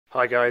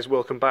Hi guys,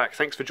 welcome back.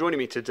 Thanks for joining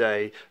me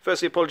today.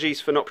 Firstly,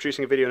 apologies for not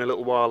producing a video in a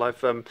little while.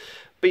 I've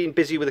been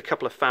busy with a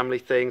couple of family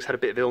things, had a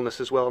bit of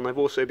illness as well, and I've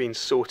also been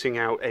sorting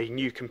out a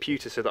new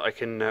computer so that I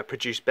can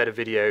produce better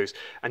videos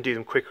and do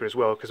them quicker as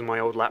well, because on my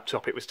old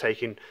laptop it was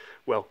taking,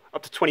 well,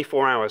 up to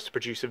 24 hours to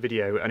produce a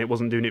video, and it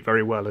wasn't doing it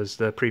very well, as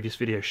the previous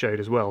video showed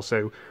as well.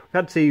 So I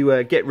had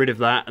to get rid of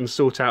that and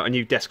sort out a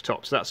new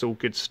desktop, so that's all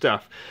good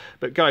stuff.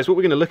 But guys, what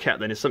we're going to look at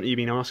then is something you've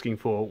been asking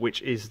for,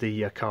 which is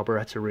the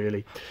carburetor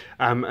really.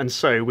 And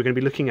so we're going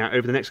to be looking at,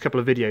 over the next couple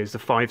of videos, the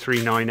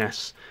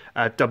 539S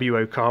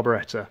WO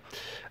carburetor.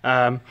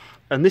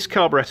 And this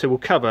carburetor will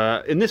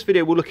cover, in this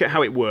video we'll look at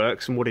how it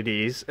works and what it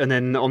is, and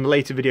then on the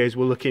later videos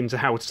we'll look into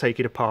how to take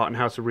it apart and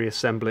how to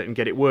reassemble it and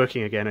get it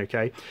working again,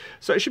 okay?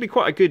 So it should be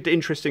quite a good,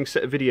 interesting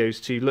set of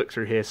videos to look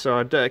through here, so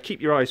I'd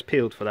keep your eyes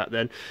peeled for that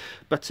then.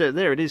 But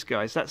there it is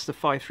guys, that's the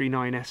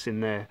 539S in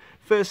there.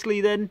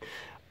 Firstly then,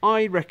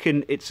 I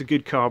reckon it's a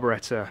good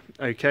carburetor,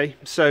 okay?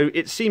 So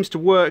it seems to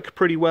work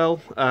pretty well,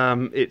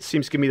 it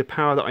seems to give me the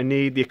power that I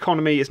need. The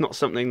economy is not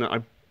something that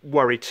I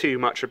worry too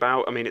much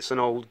about. I mean, it's an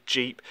old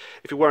Jeep.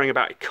 If you're worrying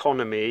about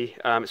economy,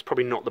 it's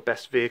probably not the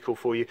best vehicle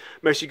for you.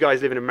 Most of you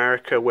guys live in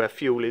America, where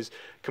fuel is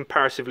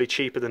comparatively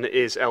cheaper than it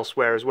is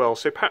elsewhere as well,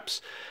 so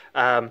perhaps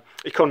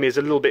economy is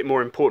a little bit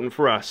more important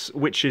for us,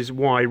 which is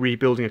why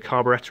rebuilding a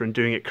carburetor and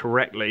doing it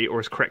correctly, or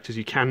as correct as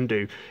you can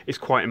do, is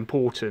quite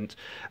important.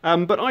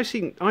 But I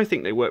think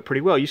they work pretty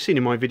well. You've seen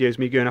in my videos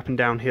me going up and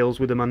down hills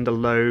with them under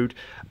load.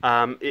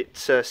 It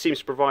seems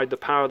to provide the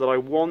power that I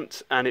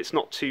want, and it's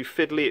not too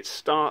fiddly. It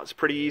starts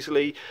pretty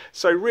easily,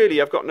 so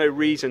really I've got no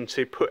reason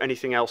to put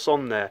anything else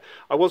on there.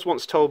 I was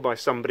once told by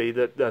somebody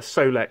that the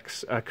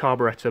Solex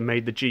carburetor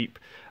made the Jeep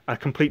a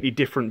completely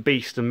different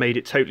beast and made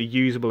it totally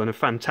usable and a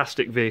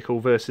fantastic vehicle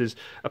versus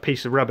a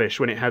piece of rubbish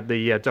when it had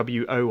the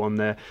WO on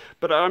there.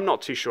 But I'm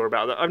not too sure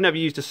about that. I've never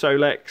used a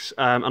Solex,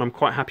 and I'm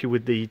quite happy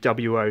with the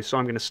WO, so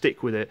I'm going to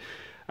stick with it.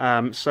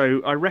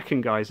 So I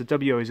reckon, guys, the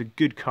WO is a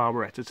good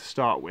carburetor to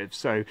start with.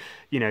 So,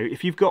 you know,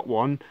 if you've got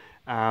one,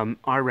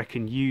 I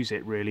reckon use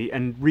it really,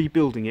 and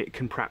rebuilding it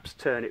can perhaps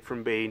turn it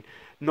from being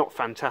not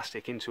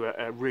fantastic into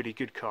a really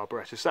good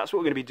carburetor. So that's what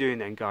we're going to be doing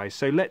then, guys.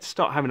 So let's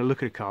start having a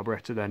look at a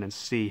carburetor then and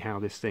see how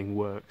this thing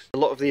works. A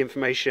lot of the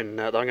information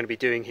that I'm going to be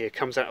doing here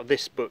comes out of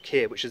this book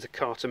here, which is the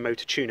Carter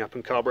Motor Tune-Up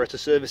and Carburetor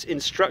Service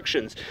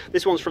Instructions.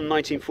 This one's from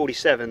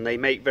 1947. They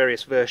make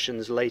various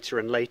versions later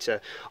and later.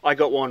 I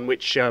got one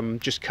which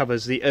just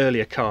covers the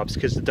earlier carbs,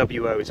 because the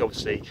WO is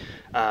obviously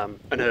an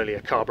earlier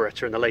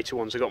carburetor, and the later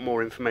ones have got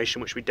more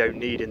information which we don't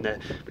need in there.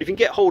 But if you can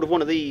get hold of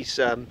one of these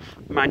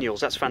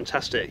manuals, that's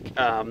fantastic.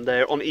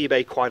 They're on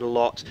eBay quite a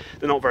lot.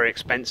 They're not very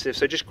expensive,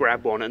 so just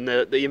grab one, and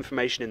the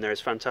information in there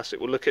is fantastic.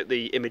 We'll look at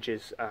the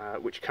images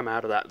which come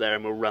out of that there,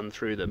 and we'll run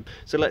through them.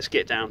 So let's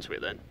get down to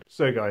it then.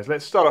 So guys,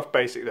 let's start off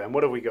basic then.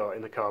 What have we got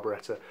in the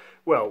carburetor?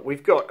 Well,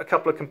 we've got a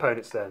couple of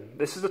components then.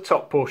 This is the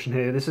top portion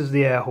here. This is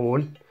the air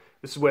horn.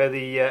 This is where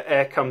the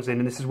air comes in,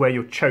 and this is where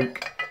your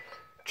choke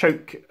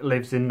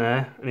lives in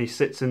there, and he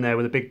sits in there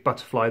with a big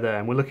butterfly there,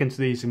 and we'll look into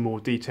these in more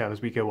detail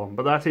as we go on.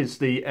 But that is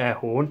the air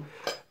horn.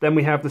 Then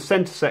we have the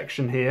centre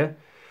section here,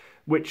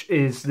 which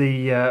is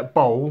the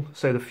bowl,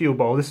 so the fuel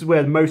bowl. This is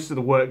where most of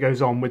the work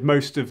goes on, with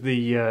most of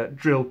the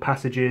drilled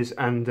passages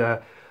and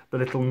the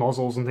little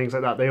nozzles and things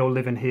like that. They all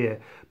live in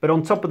here. But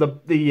on top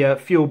of the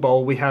fuel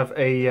bowl, we have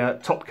a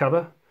top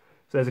cover.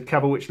 So there's a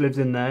cover which lives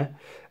in there,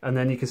 and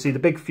then you can see the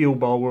big fuel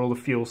bowl where all the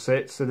fuel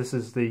sits. So this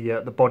is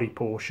the body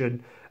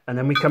portion, and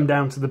then we come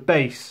down to the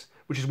base,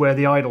 which is where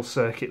the idle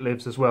circuit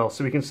lives as well.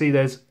 So we can see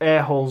there's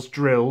air holes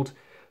drilled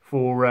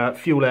for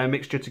fuel air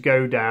mixture to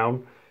go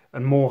down,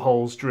 and more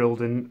holes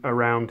drilled in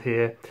around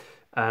here,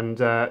 and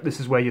this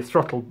is where your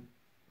throttle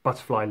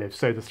butterfly lives.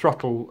 So the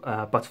throttle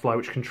butterfly,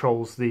 which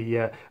controls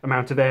the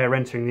amount of air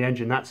entering the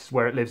engine, that's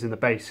where it lives in the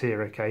base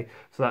here, okay?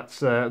 So that's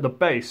the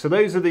base. So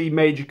those are the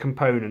major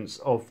components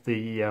of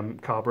the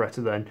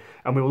carburetor then,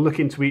 and we will look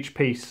into each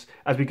piece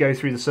as we go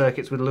through the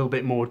circuits with a little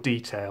bit more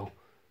detail.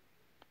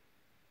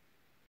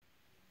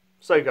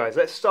 So guys,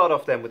 let's start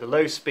off then with the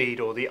low speed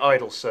or the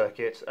idle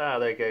circuit.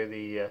 There you go,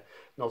 the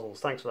nozzles.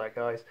 Thanks for that,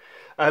 guys.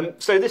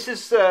 So this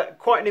is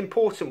quite an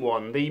important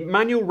one. The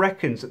manual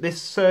reckons that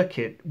this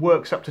circuit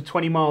works up to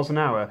 20 miles an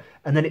hour,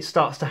 and then it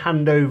starts to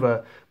hand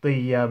over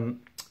the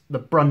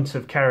brunt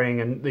of carrying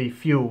and the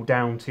fuel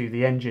down to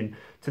the engine,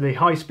 to the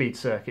high-speed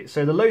circuit.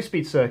 So the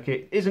low-speed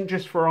circuit isn't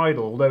just for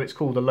idle, although it's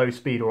called a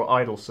low-speed or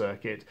idle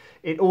circuit.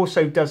 It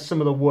also does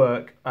some of the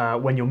work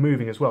when you're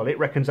moving as well. It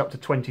reckons up to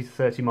 20 to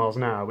 30 miles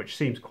an hour, which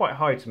seems quite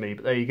high to me,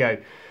 but there you go.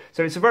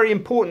 So it's a very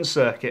important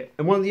circuit,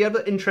 and one of the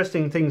other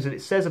interesting things that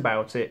it says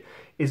about it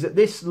is that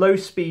this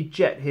low-speed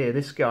jet here,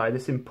 this guy,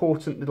 this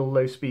important little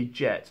low-speed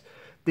jet,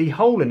 the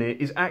hole in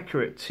it is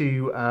accurate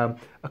to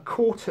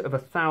 1/4 of a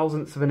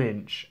thousandth of an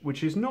inch,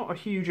 which is not a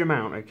huge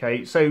amount,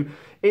 okay? So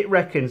it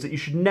reckons that you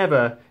should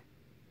never,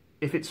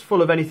 if it's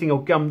full of anything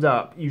or gummed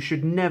up, you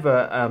should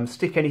never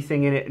stick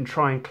anything in it and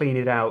try and clean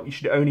it out. You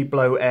should only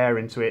blow air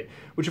into it,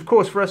 which of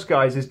course for us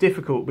guys is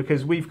difficult,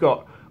 because we've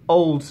got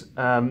old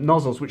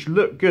nozzles which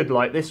look good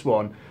like this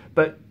one,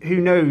 but who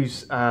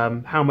knows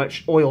how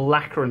much oil,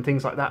 lacquer and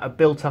things like that are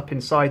built up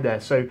inside there.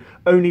 So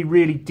only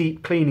really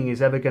deep cleaning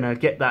is ever going to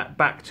get that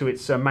back to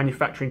its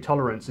manufacturing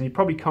tolerance, and you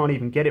probably can't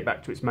even get it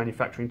back to its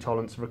manufacturing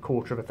tolerance of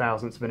 1/4 of a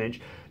thousandth of an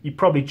inch. You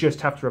probably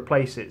just have to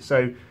replace it.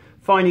 So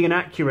finding an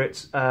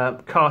accurate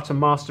Carter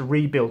Master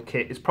rebuild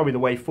kit is probably the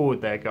way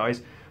forward there,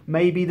 guys.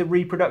 Maybe the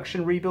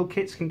reproduction rebuild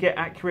kits can get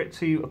accurate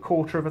to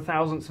 1/4 of a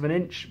thousandth of an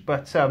inch,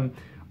 but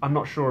I'm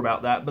not sure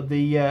about that. But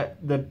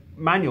the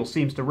manual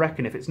seems to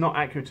reckon if it's not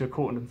accurate to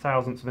 1/4 of a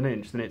thousandth of an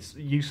inch, then it's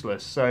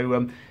useless.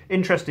 So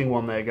interesting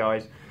one there,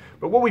 guys.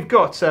 But what we've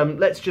got,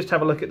 let's just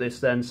have a look at this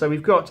then. So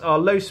we've got our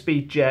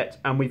low-speed jet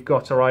and we've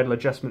got our idle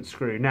adjustment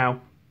screw.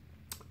 Now,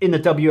 in the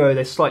WO,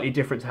 they're slightly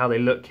different to how they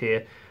look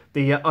here.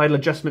 The idle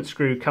adjustment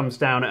screw comes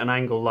down at an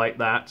angle like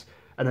that,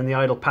 and then the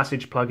idle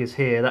passage plug is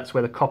here. That's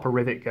where the copper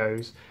rivet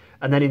goes.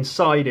 And then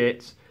inside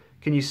it,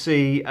 can you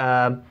see,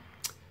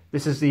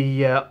 this is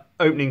the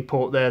opening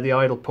port there, the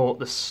idle port,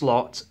 the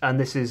slot, and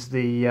this is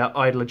the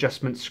idle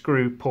adjustment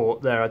screw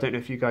port there. I don't know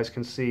if you guys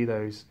can see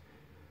those,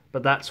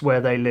 but that's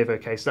where they live,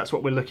 okay? So that's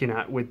what we're looking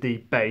at with the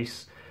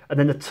base. And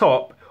then the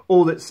top,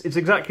 it's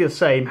exactly the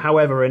same.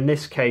 However, in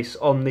this case,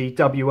 on the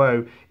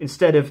WO,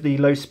 instead of the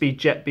low-speed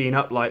jet being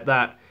up like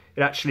that,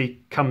 it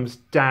actually comes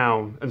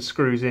down and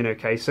screws in,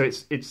 okay? So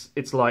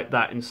it's like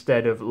that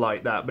instead of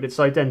like that, but it's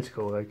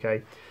identical,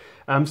 okay?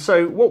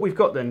 So what we've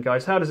got then,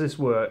 guys, how does this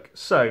work?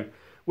 So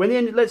when the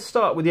engine, let's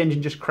start with the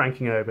engine just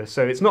cranking over.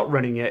 So it's not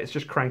running yet, it's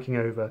just cranking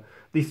over.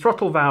 The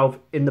throttle valve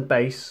in the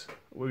base,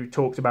 we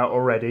talked about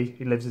already,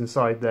 it lives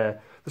inside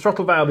there. The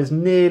throttle valve is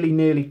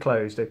nearly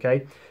closed,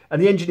 okay?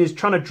 And the engine is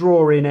trying to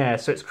draw in air,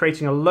 so it's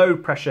creating a low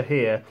pressure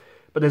here,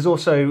 but there's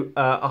also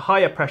a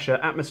higher pressure,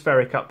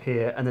 atmospheric up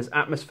here, and there's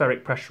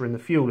atmospheric pressure in the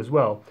fuel as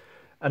well.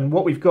 And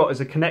what we've got is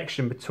a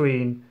connection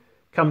between,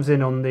 comes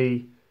in on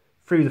the,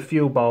 through the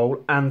fuel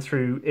bowl and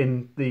through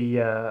in the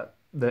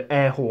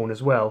air horn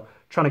as well,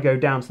 trying to go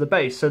down to the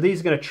base. So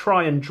these are going to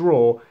try and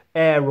draw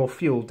air or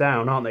fuel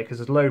down, aren't they? Because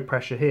there's low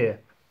pressure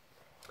here.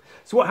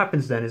 So what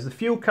happens then is the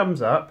fuel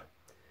comes up,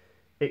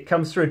 it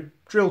comes through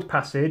a drilled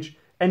passage,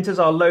 enters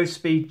our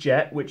low-speed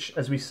jet, which,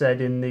 as we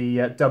said in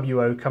the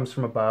WO, comes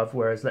from above,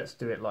 whereas let's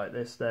do it like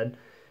this then.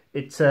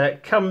 It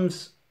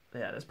comes,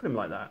 yeah, let's put him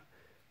like that.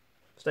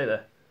 Stay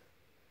there.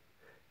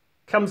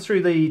 Comes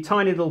through the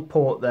tiny little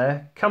port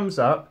there, comes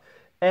up,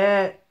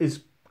 air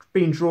is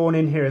being drawn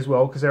in here as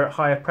well because they're at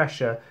higher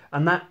pressure,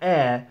 and that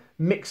air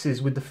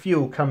mixes with the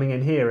fuel coming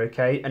in here,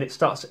 okay, and it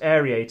starts to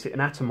aerate it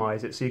and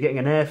atomize it, so you're getting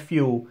an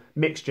air-fuel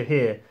mixture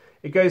here.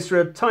 It goes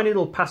through a tiny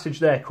little passage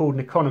there called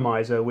an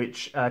economizer,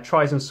 which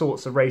tries and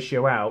sorts the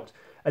ratio out,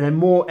 and then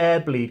more air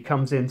bleed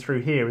comes in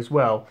through here as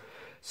well.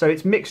 So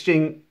it's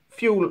mixing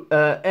fuel,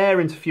 air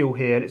into fuel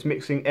here, and it's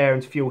mixing air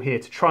into fuel here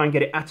to try and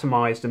get it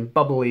atomized and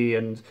bubbly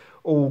and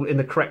all in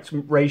the correct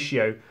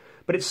ratio.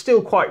 But it's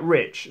still quite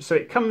rich, so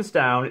it comes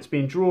down, it's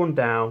being drawn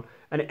down,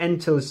 and it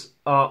enters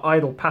our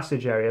idle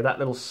passage area, that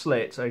little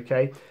slit,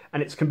 okay?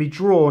 And it can be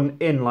drawn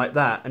in like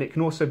that, and it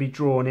can also be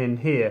drawn in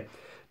here.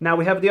 Now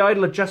we have the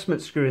idle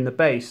adjustment screw in the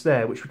base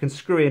there, which we can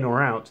screw in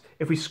or out.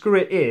 If we screw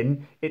it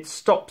in, it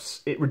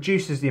stops, it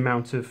reduces the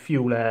amount of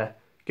fuel air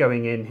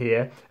going in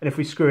here, and if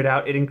we screw it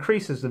out, it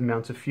increases the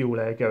amount of fuel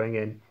air going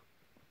in.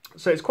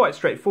 So it's quite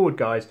straightforward,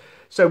 guys.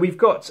 So we've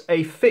got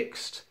a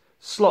fixed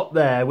slot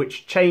there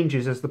which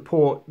changes as the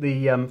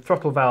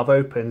throttle valve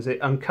opens.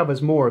 It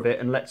uncovers more of it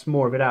and lets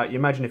more of it out. You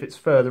imagine if it's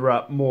further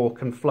up, more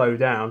can flow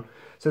down.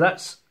 So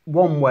that's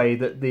one way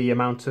that the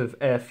amount of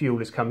air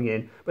fuel is coming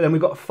in. But then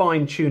we've got a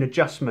fine-tune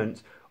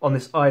adjustment on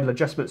this idle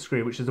adjustment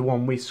screw, which is the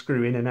one we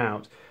screw in and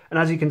out. And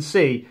as you can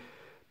see,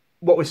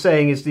 what we're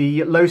saying is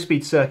the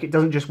low-speed circuit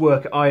doesn't just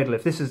work at idle.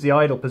 If this is the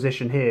idle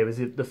position here, is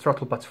the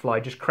throttle butterfly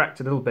just cracked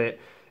a little bit,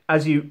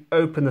 as you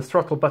open the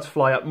throttle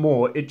butterfly up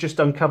more, it just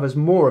uncovers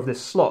more of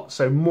this slot,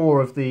 so more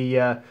of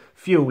the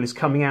fuel is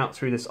coming out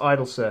through this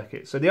idle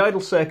circuit. So the idle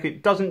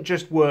circuit doesn't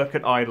just work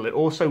at idle, it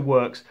also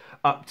works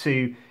up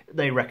to,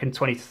 they reckon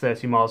 20 to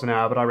 30 miles an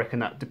hour, but I reckon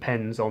that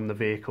depends on the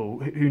vehicle.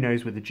 Who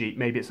knows with the Jeep,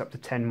 maybe it's up to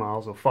 10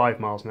 miles or 5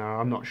 miles an hour,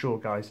 I'm not sure,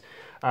 guys.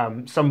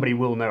 Somebody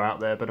will know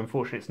out there, but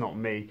unfortunately it's not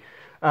me.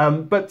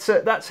 But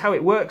that's how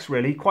it works,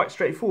 really, quite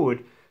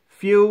straightforward.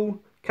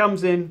 Fuel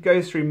comes in,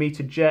 goes through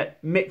metered jet,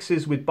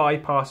 mixes with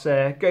bypass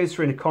air, goes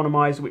through an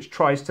economizer which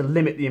tries to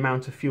limit the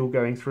amount of fuel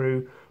going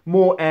through.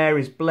 More air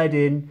is bled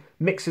in,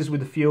 mixes with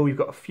the fuel. You've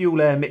got a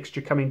fuel-air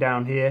mixture coming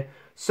down here.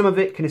 Some of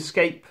it can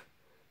escape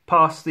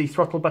past the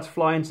throttle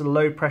butterfly into the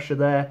low pressure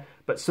there,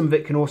 but some of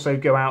it can also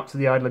go out to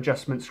the idle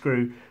adjustment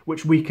screw,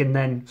 which we can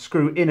then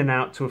screw in and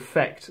out to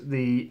affect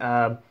the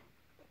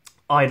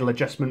idle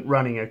adjustment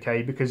running,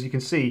 okay? Because you can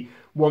see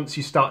once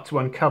you start to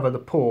uncover the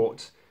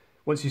port,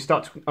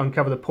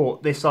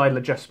 this idle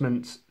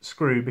adjustment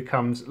screw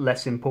becomes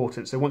less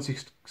important. So once you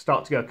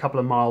start to go a couple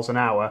of miles an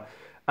hour,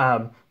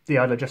 the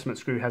idle adjustment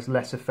screw has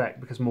less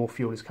effect because more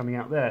fuel is coming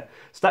out there.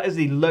 So that is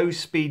the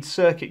low-speed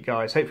circuit,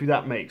 guys. Hopefully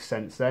that makes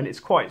sense then. It's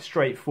quite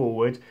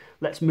straightforward.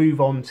 Let's move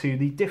on to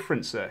the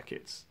different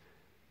circuits.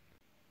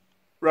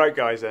 Right,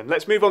 guys, then.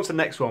 Let's move on to the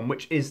next one,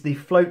 which is the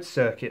float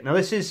circuit. Now,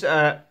 this is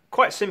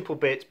quite simple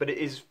bit, but it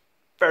is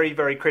very,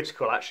 very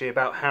critical actually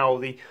about how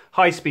the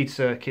high-speed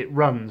circuit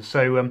runs.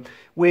 So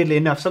weirdly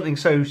enough, something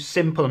so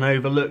simple and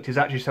overlooked is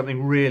actually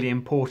something really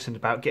important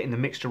about getting the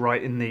mixture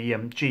right in the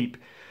Jeep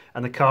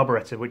and the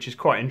carburetor, which is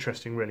quite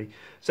interesting really.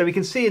 So we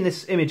can see in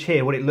this image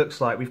here what it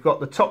looks like. We've got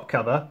the top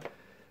cover,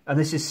 and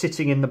this is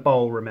sitting in the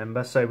bowl,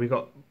 remember, so we've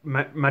got,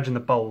 imagine the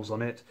bowls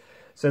on it.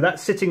 So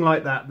that's sitting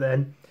like that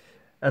then,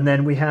 and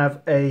then we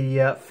have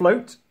a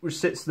float which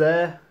sits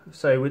there,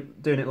 so we're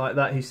doing it like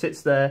that, he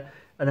sits there,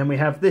 and then we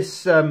have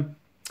this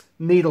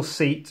needle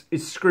seat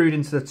is screwed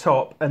into the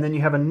top, and then you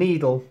have a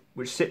needle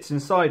which sits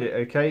inside it,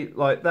 okay,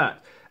 like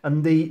that,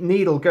 and the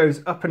needle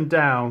goes up and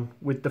down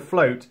with the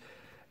float,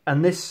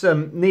 and this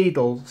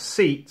needle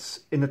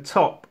seats in the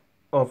top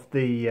of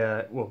the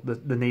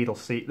the needle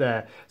seat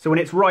there. So when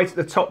it's right at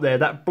the top there,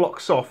 that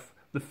blocks off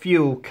the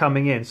fuel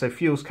coming in, so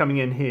fuel's coming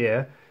in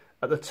here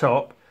at the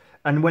top,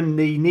 and when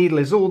the needle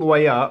is all the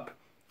way up,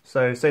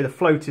 so say the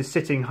float is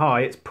sitting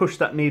high, it's pushed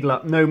that needle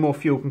up, no more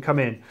fuel can come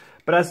in,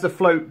 but as the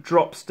float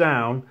drops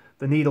down,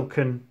 the needle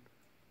can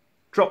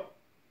drop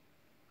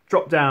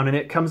down and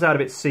it comes out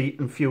of its seat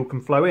and fuel can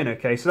flow in,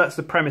 okay? So that's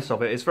the premise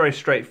of it. It's very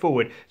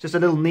straightforward. It's just a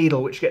little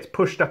needle which gets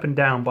pushed up and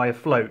down by a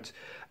float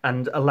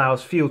and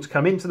allows fuel to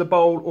come into the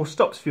bowl or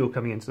stops fuel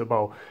coming into the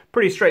bowl.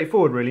 Pretty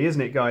straightforward really,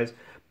 isn't it, guys?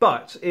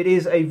 But it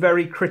is a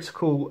very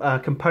critical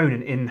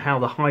component in how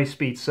the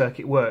high-speed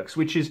circuit works,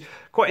 which is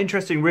quite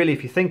interesting really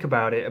if you think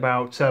about it,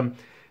 about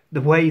the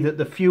way that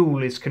the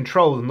fuel is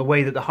controlled and the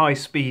way that the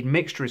high-speed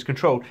mixture is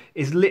controlled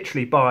is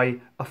literally by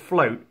a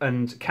float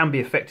and can be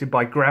affected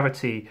by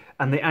gravity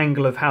and the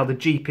angle of how the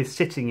Jeep is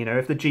sitting. You know,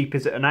 if the Jeep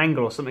is at an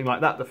angle or something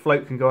like that, the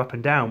float can go up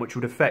and down, which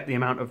would affect the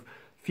amount of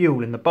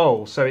fuel in the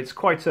bowl. So it's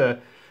quite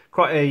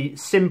a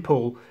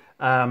simple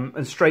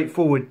and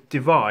straightforward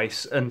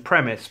device and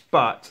premise,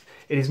 but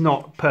it is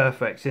not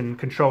perfect in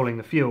controlling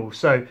the fuel.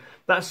 So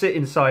that's it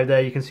inside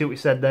there. You can see what we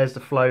said. There's the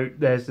float,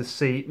 there's the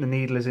seat, the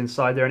needle is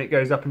inside there, and it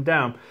goes up and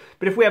down.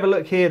 But if we have a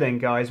look here then,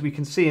 guys, we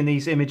can see in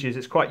these images,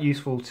 it's quite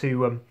useful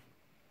to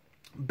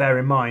bear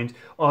in mind.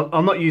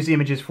 I'll not use the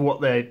images for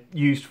what they're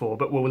used for,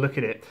 but we'll look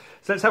at it.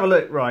 So let's have a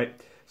look. Right,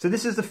 so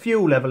this is the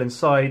fuel level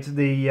inside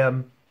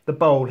the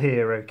bowl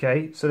here,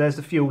 okay? So there's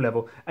the fuel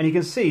level, and you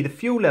can see the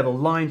fuel level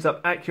lines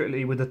up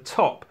accurately with the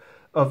top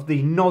of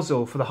the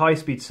nozzle for the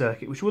high-speed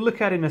circuit, which we'll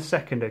look at in a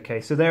second, okay?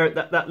 So there,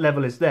 that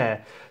level is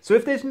there. So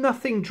if there's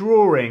nothing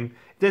drawing,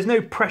 if there's no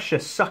pressure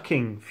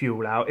sucking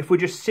fuel out, if we're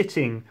just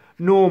sitting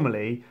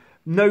normally,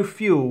 no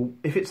fuel,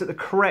 if it's at the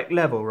correct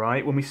level,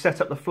 right, when we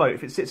set up the float,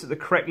 if it sits at the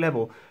correct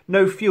level,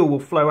 no fuel will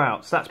flow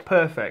out, so that's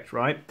perfect,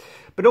 right?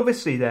 But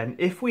obviously then,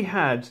 if we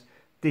had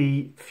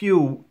the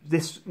fuel,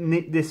 this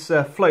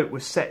float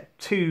was set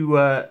too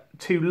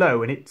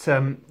low,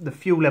 and the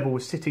fuel level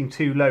was sitting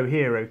too low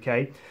here,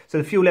 okay? So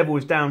the fuel level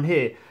was down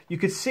here. You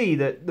could see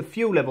that the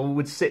fuel level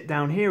would sit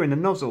down here in the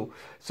nozzle.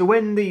 So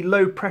when the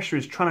low pressure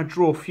is trying to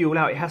draw fuel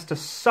out, it has to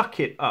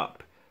suck it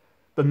up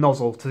the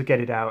nozzle to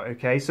get it out,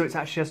 okay? So it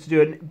actually has to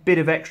do a bit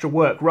of extra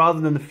work rather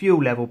than the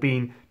fuel level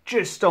being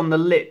just on the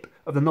lip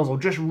of the nozzle,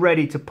 just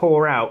ready to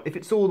pour out. If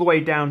it's all the way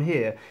down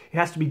here, it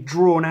has to be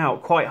drawn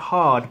out quite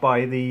hard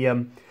by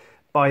the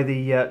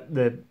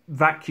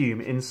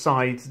vacuum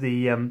inside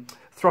the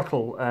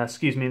throttle,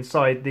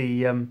 inside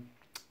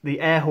the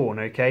air horn,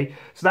 okay?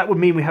 So that would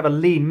mean we have a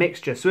lean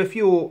mixture. So if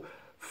your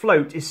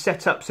float is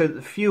set up so that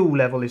the fuel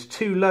level is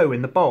too low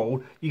in the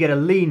bowl, you get a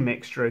lean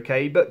mixture,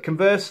 okay? But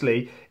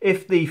conversely,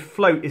 if the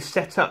float is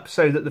set up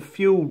so that the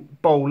fuel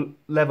bowl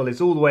level is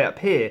all the way up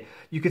here,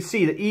 you could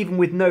see that even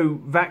with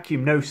no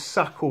vacuum, no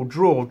suck or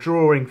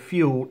drawing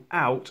fuel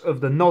out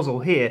of the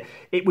nozzle here,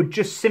 it would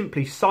just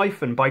simply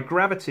siphon by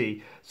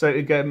gravity. So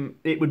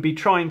it would be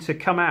trying to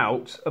come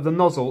out of the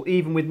nozzle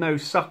even with no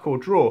suck or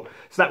draw.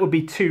 So that would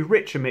be too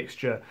rich a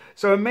mixture.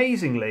 So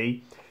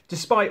amazingly,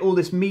 despite all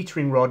this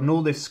metering rod and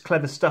all this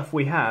clever stuff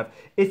we have,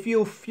 if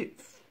your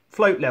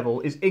float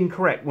level is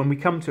incorrect when we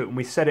come to it and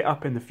we set it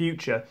up in the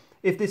future,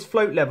 if this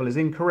float level is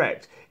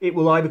incorrect, it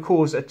will either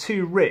cause a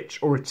too rich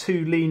or a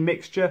too lean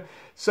mixture.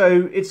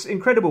 So it's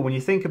incredible when you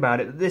think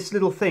about it, that this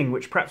little thing,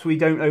 which perhaps we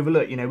don't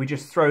overlook, you know, we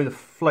just throw the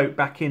float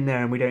back in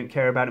there and we don't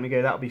care about it and we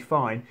go, that'll be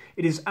fine.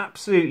 It is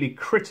absolutely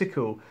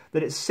critical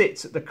that it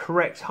sits at the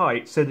correct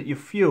height so that your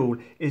fuel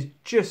is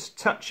just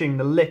touching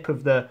the lip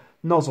of the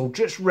nozzle,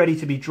 just ready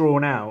to be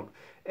drawn out.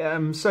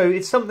 So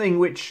it's something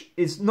which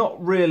is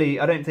not really,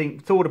 I don't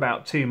think, thought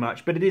about too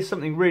much, but it is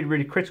something really,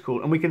 really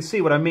critical. And we can see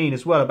what I mean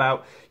as well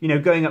about, you know,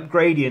 going up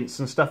gradients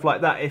and stuff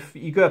like that. If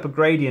you go up a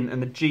gradient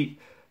and the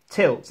Jeep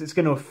tilts, it's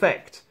going to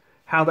affect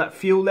how that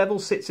fuel level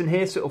sits in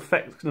here, so it'll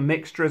affect the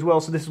mixture as well.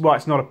 So this is why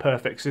it's not a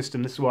perfect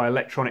system. This is why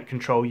electronic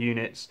control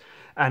units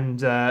and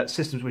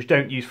systems which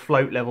don't use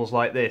float levels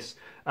like this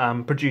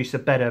produce a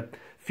better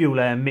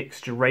fuel-air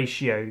mixture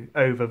ratio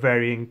over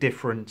varying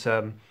different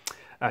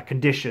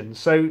conditions.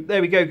 So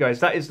there we go, guys.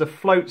 That is the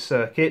float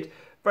circuit.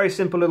 Very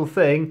simple little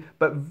thing,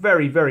 but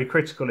very, very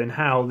critical in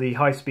how the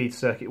high-speed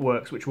circuit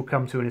works, which we'll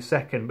come to in a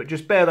second. But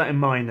just bear that in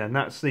mind then.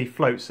 That's the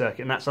float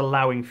circuit, and that's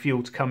allowing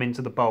fuel to come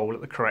into the bowl at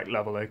the correct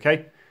level,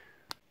 okay?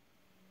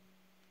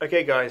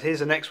 Okay guys, here's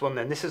the next one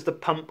then. This is the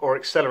pump or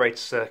accelerator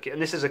circuit,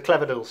 and this is a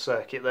clever little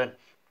circuit then.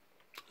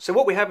 So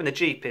what we have in the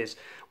Jeep is,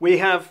 we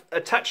have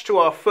attached to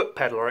our foot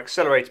pedal or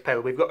accelerator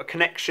pedal, we've got a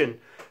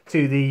connection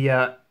to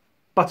the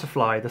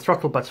butterfly, the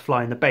throttle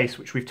butterfly in the base,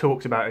 which we've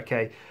talked about,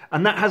 okay?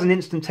 And that has an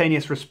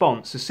instantaneous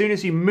response. As soon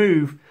as you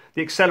move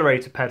the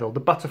accelerator pedal, the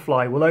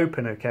butterfly will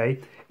open, okay?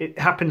 It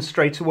happens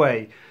straight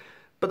away.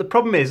 But the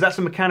problem is, that's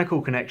a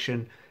mechanical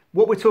connection.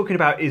 What we're talking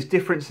about is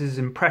differences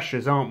in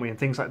pressures, aren't we, and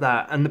things like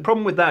that. And the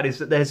problem with that is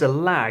that there's a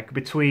lag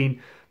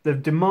between the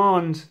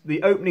demand,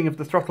 the opening of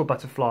the throttle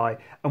butterfly,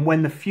 and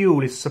when the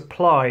fuel is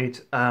supplied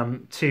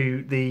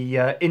to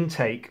the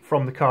intake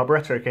from the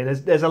carburetor. Okay,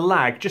 there's a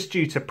lag just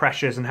due to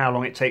pressures and how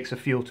long it takes the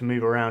fuel to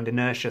move around,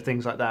 inertia,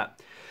 things like that.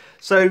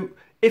 So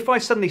if I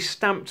suddenly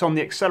stamped on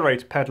the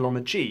accelerator pedal on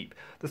the Jeep,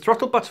 the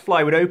throttle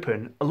butterfly would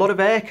open, a lot of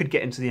air could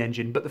get into the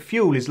engine, but the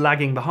fuel is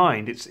lagging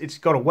behind. It's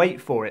got to wait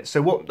for it. So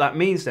what that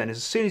means then is,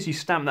 as soon as you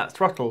stamp that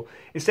throttle,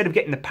 instead of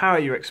getting the power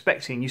you're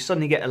expecting, you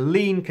suddenly get a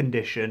lean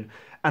condition,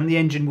 and the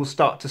engine will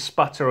start to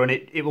sputter and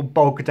it will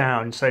bog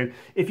down. So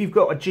if you've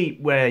got a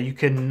Jeep where you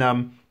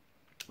can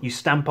you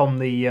stamp on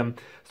the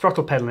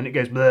throttle pedal and it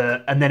goes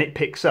bleh, and then it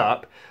picks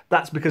up,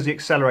 that's because the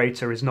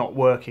accelerator is not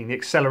working. The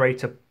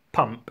accelerator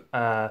pump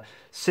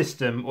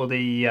system or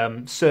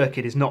the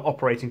circuit is not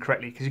operating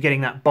correctly, because you're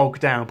getting that bog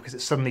down because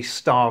it's suddenly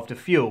starved of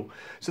fuel.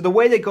 So the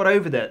way they got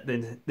over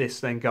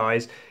this then,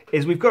 guys,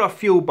 is we've got our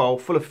fuel bowl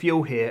full of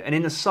fuel here, and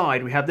in the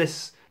side we have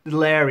this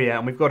little area,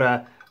 and we've got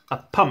a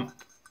pump,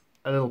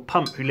 a little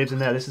pump who lives in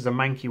there. This is a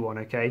manky one,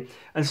 okay?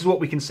 And this is what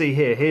we can see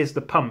here. Here's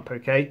the pump,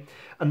 okay?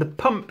 And the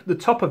pump, the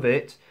top of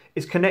it,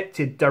 is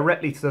connected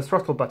directly to the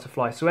throttle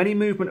butterfly. So any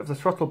movement of the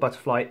throttle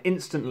butterfly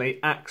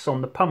instantly acts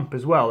on the pump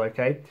as well,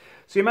 okay?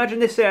 So imagine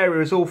this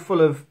area is all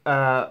full of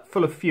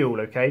fuel,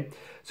 okay?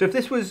 So if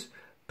this was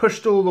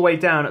pushed all the way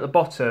down at the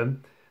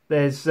bottom,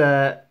 there's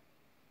no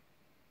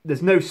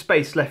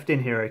space left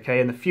in here, okay,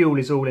 and the fuel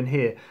is all in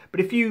here.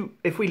 But if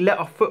we let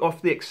our foot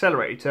off the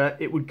accelerator,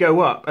 it would go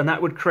up, and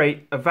that would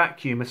create a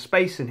vacuum, a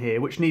space in here,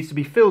 which needs to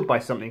be filled by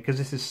something, because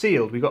this is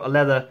sealed. We've got a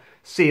leather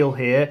seal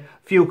here.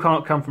 Fuel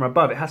can't come from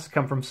above, it has to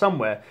come from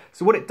somewhere.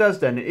 So what it does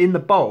then, in the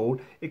bowl,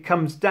 it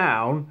comes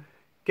down,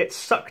 gets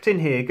sucked in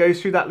here,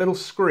 goes through that little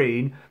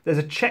screen. There's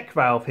a check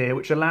valve here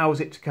which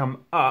allows it to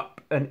come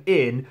up and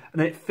in,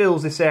 and then it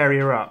fills this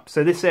area up.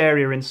 So this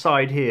area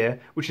inside here,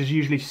 which is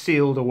usually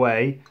sealed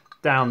away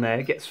down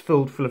there, gets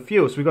filled full of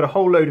fuel. So we've got a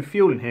whole load of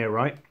fuel in here,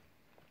 right,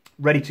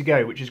 ready to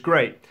go, which is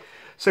great.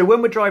 So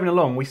when we're driving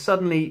along, we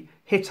suddenly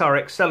hit our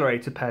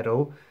accelerator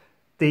pedal,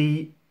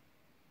 the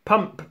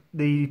pump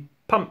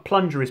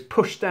plunger is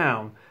pushed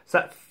down, so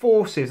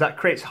that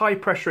creates high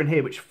pressure in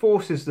here, which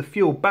forces the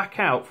fuel back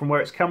out from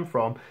where it's come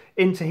from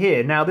into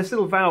here. Now this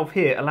little valve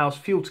here allows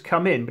fuel to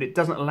come in, but it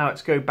doesn't allow it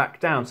to go back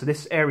down, so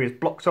this area is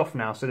blocked off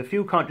now, so the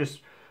fuel can't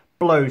just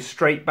blow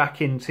straight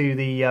back into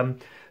the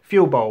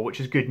fuel bowl, which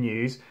is good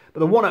news. But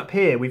the one up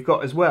here we've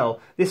got as well,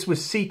 this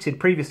was seated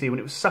previously when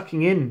it was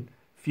sucking in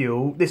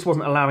fuel. This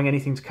wasn't allowing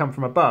anything to come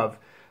from above,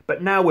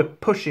 but now we're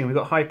pushing, we've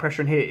got high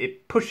pressure in here,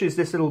 it pushes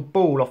this little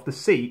ball off the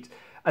seat,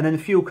 and then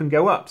the fuel can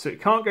go up. So it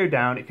can't go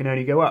down, it can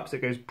only go up. So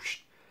it goes,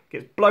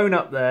 gets blown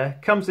up there,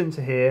 comes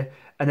into here,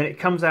 and then it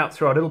comes out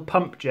through our little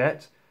pump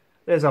jet.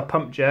 There's our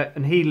pump jet,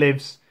 and he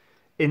lives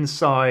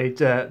inside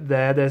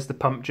there. There's the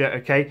pump jet,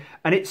 okay?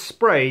 And it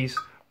sprays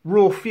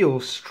raw fuel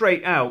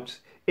straight out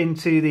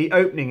into the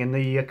opening in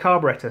the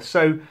carburetor.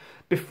 So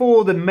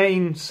before the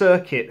main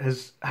circuit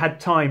has had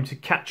time to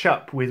catch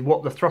up with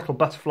what the throttle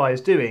butterfly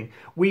is doing,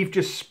 we've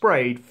just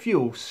sprayed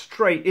fuel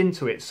straight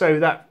into it, so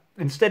that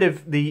instead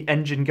of the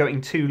engine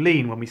going too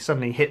lean when we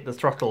suddenly hit the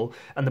throttle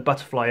and the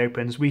butterfly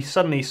opens, we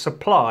suddenly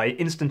supply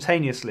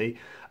instantaneously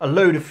a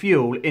load of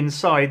fuel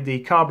inside the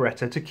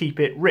carburetor to keep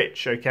it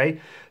rich, okay?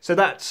 So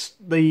that's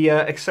the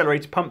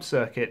accelerator pump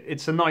circuit.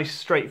 It's a nice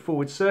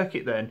straightforward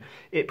circuit then.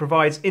 It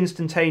provides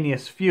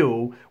instantaneous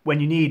fuel when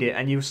you need it,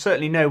 and you'll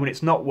certainly know when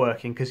it's not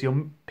working, because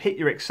you'll hit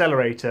your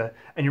accelerator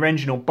and your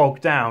engine will bog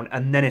down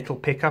and then it'll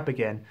pick up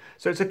again.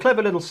 So it's a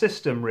clever little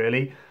system,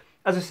 really.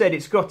 As I said,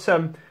 it's got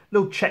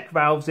little check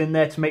valves in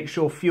there to make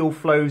sure fuel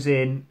flows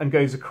in and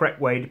goes the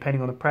correct way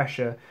depending on the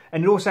pressure.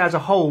 And it also has a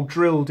hole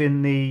drilled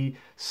in the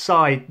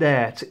side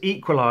there to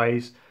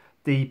equalise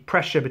the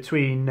pressure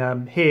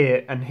between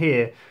here and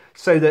here,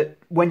 so that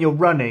when you're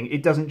running,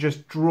 it doesn't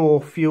just draw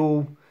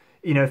fuel.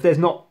 You know, if there's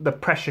not the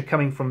pressure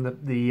coming from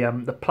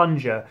the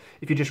plunger,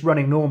 if you're just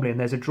running normally and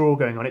there's a draw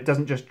going on, it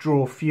doesn't just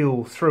draw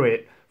fuel through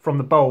it from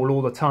the bowl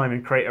all the time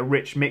and create a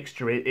rich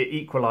mixture. It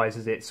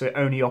equalises it, so it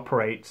only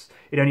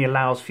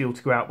allows fuel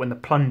to go out when the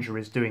plunger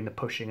is doing the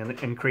pushing and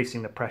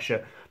increasing the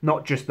pressure,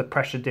 not just the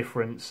pressure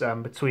difference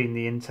between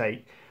the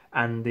intake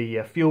and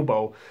the fuel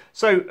bowl.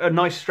 So a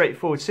nice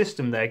straightforward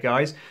system there,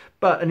 guys,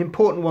 but an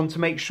important one to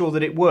make sure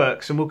that it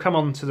works, and we'll come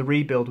on to the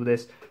rebuild with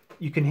this.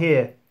 You can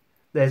hear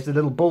there's the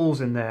little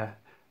balls in there.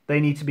 They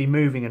need to be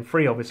moving and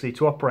free, obviously,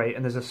 to operate.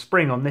 And there's a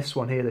spring on this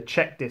one here, the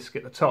check disc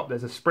at the top.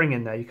 There's a spring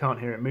in there, you can't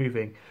hear it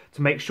moving,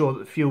 to make sure that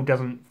the fuel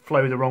doesn't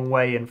flow the wrong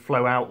way and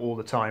flow out all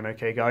the time,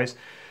 okay, guys?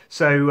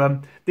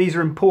 So these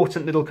are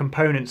important little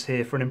components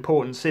here for an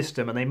important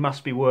system, and they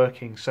must be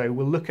working. So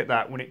we'll look at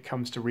that when it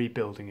comes to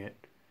rebuilding it.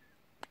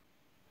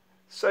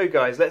 So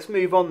guys, let's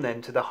move on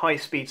then to the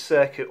high-speed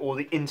circuit, or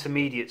the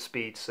intermediate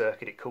speed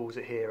circuit it calls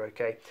it here,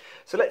 okay?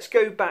 So let's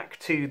go back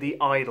to the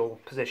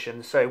idle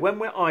position. So when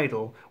we're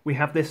idle, we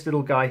have this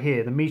little guy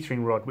here, the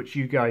metering rod, which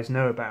you guys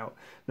know about.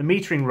 The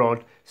metering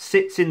rod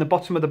sits in the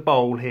bottom of the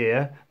bowl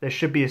here. There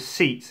should be a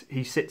seat.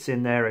 He sits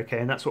in there, okay,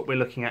 and that's what we're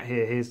looking at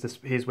here.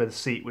 Here's where the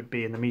seat would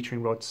be, and the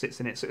metering rod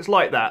sits in it. So it's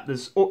like that.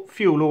 There's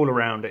fuel all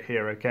around it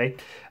here, okay?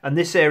 And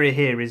this area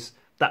here is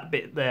that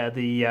bit there,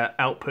 the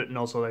output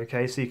nozzle,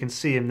 okay? So you can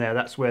see him there,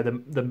 that's where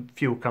the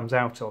fuel comes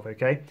out of,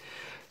 okay?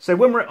 So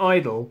when we're at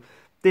idle,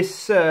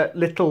 this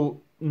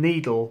little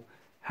needle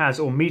has,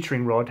 or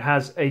metering rod,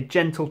 has a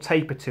gentle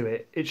taper to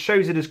it. It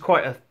shows it as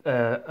quite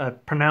a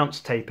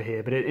pronounced taper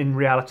here, but in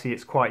reality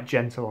it's quite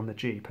gentle on the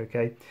Jeep,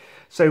 okay?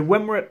 So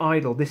when we're at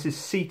idle, this is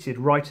seated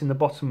right in the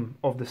bottom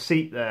of the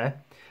seat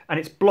there, and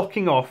it's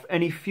blocking off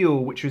any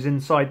fuel which was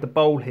inside the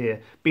bowl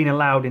here being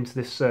allowed into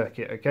this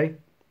circuit, okay?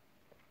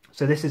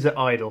 So this is at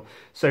idle.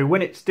 So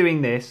when it's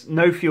doing this,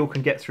 no fuel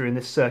can get through and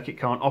this circuit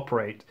can't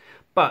operate.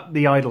 But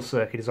the idle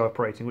circuit is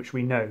operating, which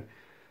we know.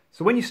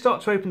 So when you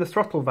start to open the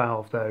throttle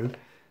valve though,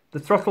 the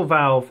throttle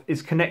valve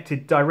is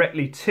connected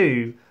directly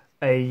to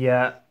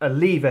a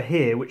lever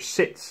here, which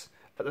sits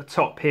at the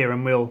top here,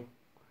 and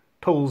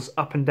pulls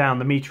up and down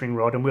the metering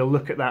rod, and we'll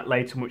look at that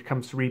later when it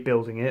comes to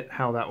rebuilding it,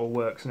 how that all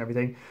works and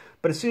everything.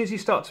 But as soon as you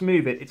start to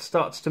move it, it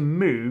starts to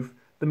move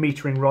the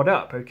metering rod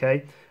up,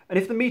 okay? And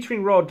if the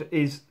metering rod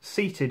is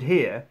seated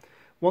here,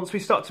 once we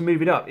start to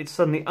move it up, it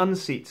suddenly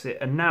unseats it,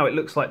 and now it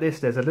looks like this.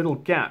 There's a little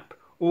gap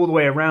all the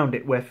way around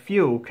it where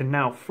fuel can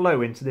now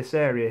flow into this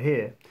area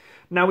here.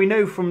 Now we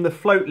know from the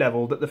float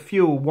level that the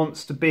fuel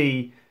wants to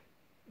be,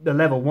 the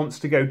level wants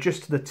to go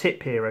just to the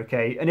tip here,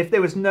 okay? And if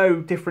there was no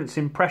difference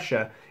in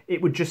pressure,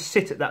 it would just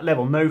sit at that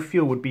level, no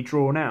fuel would be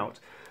drawn out.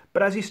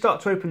 But as you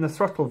start to open the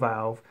throttle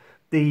valve,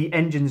 the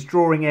engine's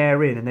drawing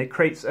air in, and it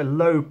creates a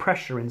low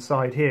pressure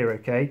inside here,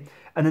 okay?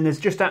 And then there's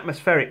just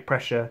atmospheric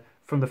pressure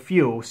from the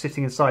fuel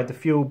sitting inside the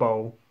fuel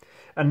bowl.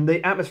 And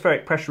the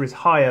atmospheric pressure is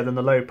higher than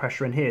the low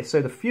pressure in here.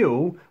 So the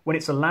fuel, when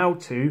it's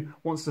allowed to,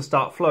 wants to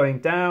start flowing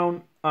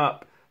down,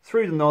 up,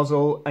 through the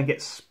nozzle, and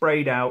get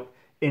sprayed out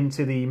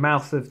into the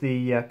mouth of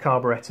the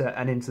carburetor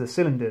and into the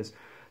cylinders.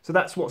 So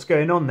that's what's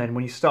going on then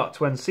when you start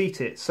to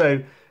unseat it.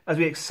 So as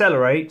we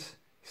accelerate,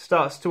 it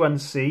starts to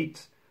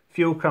unseat,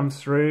 fuel comes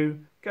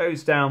through,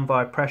 goes down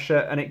by pressure,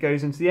 and it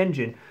goes into the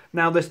engine.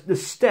 Now the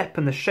step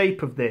and the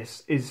shape of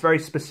this is very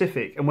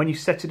specific, and when you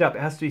set it up,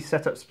 it has to be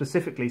set up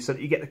specifically so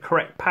that you get the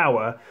correct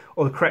power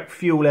or the correct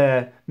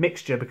fuel-air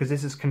mixture, because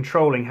this is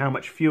controlling how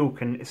much fuel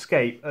can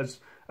escape, as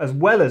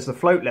well as the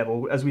float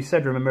level. As we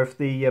said, remember, if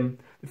the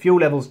fuel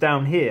level's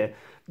down here,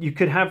 you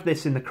could have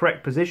this in the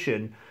correct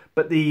position,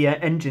 but the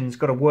engine's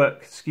got to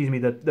work,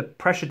 the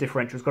pressure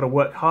differential's got to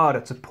work harder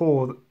to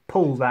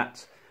pull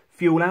that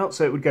fuel out,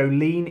 so it would go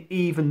lean,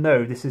 even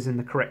though this is in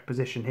the correct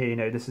position here. You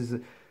know, this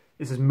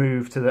is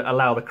moved to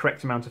allow the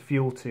correct amount of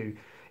fuel to.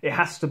 It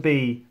has to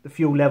be, the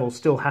fuel level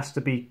still has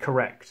to be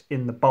correct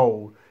in the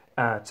bowl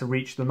to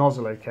reach the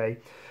nozzle, okay?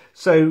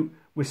 So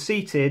we're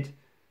seated,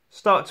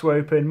 start to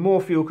open, more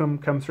fuel can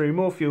come through,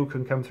 more fuel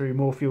can come through,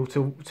 more fuel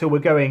till we're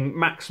going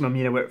maximum,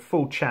 you know, we're at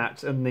full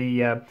chat, and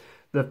the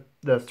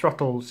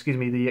throttle,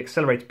 the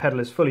accelerator pedal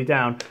is fully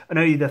down, and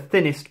only the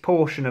thinnest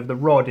portion of the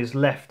rod is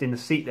left in the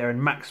seat there,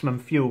 and maximum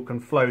fuel can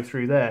flow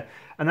through there.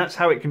 And that's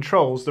how it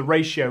controls the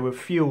ratio of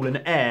fuel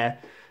and air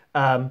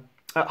at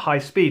high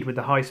speed with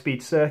the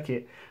high-speed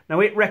circuit. Now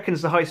it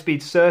reckons the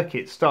high-speed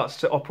circuit starts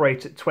to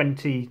operate at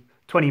 20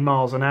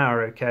 miles an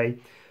hour, okay?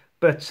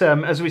 But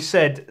as we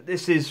said,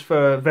 this is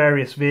for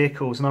various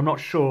vehicles, and I'm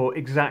not sure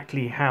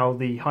exactly how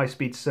the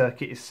high-speed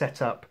circuit is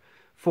set up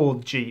for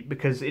the Jeep,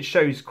 because it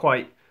shows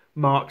quite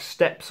marked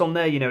steps on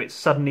there. You know, it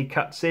suddenly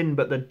cuts in,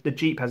 but the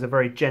Jeep has a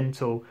very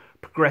gentle,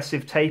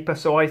 progressive taper.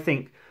 So I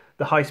think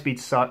the high-speed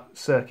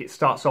circuit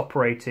starts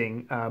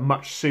operating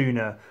much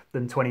sooner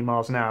than 20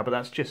 miles an hour. But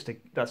that's just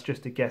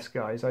a guess,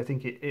 guys. I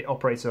think it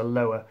operates at a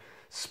lower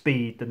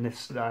speed than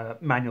this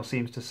manual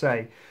seems to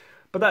say.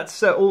 But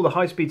that's all the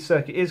high-speed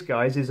circuit is,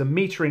 guys, is a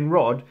metering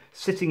rod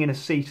sitting in a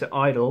seat at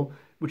idle,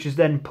 which is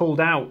then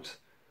pulled out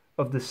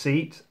of the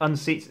seat,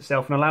 unseats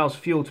itself, and allows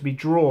fuel to be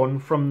drawn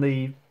from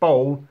the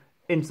bowl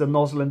into the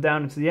nozzle and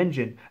down into the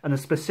engine. And the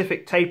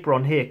specific taper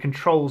on here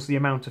controls the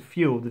amount of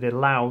fuel that it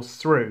allows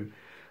through.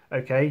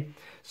 Okay,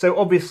 so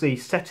obviously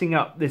setting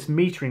up this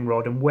metering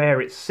rod and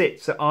where it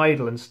sits at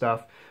idle and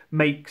stuff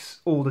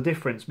makes all the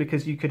difference,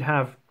 because you could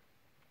have,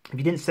 if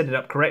you didn't set it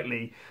up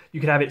correctly, you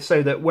could have it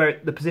so that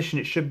where the position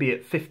it should be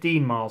at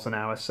 15 miles an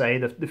hour, say,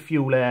 the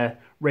fuel-air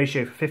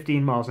ratio for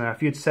 15 miles an hour,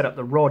 if you'd set up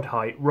the rod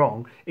height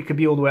wrong, it could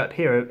be all the way up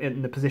here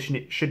in the position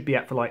it should be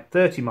at for like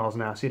 30 miles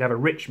an hour, so you'd have a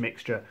rich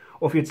mixture.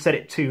 Or if you'd set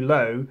it too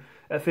low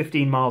at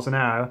 15 miles an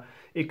hour,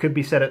 it could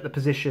be set at the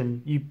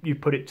position, you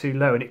put it too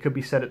low, and it could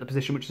be set at the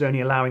position which is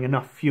only allowing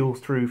enough fuel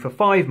through for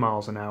 5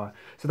 miles an hour.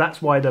 So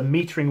that's why the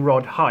metering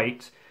rod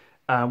height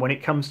when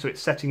it comes to it,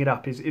 setting it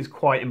up is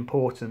quite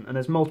important, and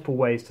there's multiple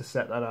ways to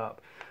set that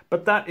up.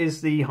 But that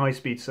is the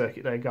high-speed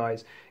circuit there,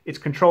 guys. It's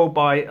controlled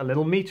by a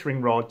little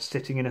metering rod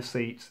sitting in a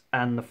seat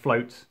and the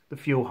float, the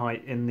fuel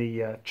height in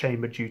the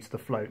chamber due to the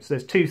float. So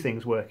there's two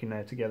things working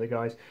there together,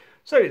 guys.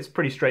 So it's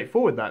pretty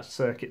straightforward, that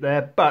circuit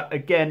there. But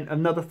again,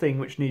 another thing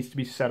which needs to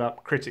be set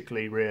up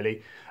critically,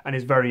 really, and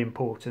is very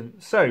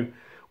important. So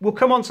we'll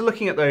come on to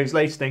looking at those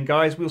later then,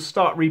 guys. We'll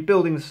start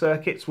rebuilding the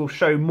circuits. We'll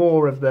show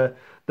more of the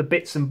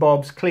bits and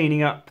bobs,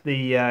 cleaning up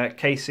the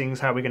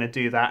casings, how we're going to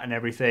do that and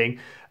everything.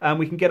 And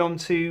we can get on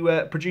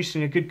to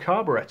producing a good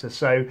carburetor.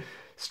 So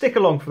stick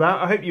along for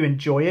that. I hope you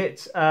enjoy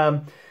it.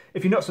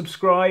 If you're not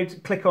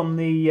subscribed, click on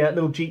the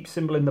little Jeep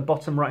symbol in the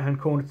bottom right-hand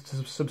corner to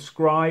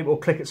subscribe, or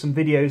click at some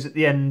videos at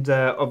the end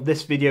of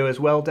this video as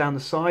well down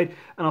the side.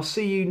 And I'll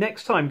see you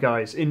next time,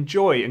 guys.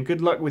 Enjoy and good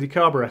luck with your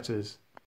carburetors.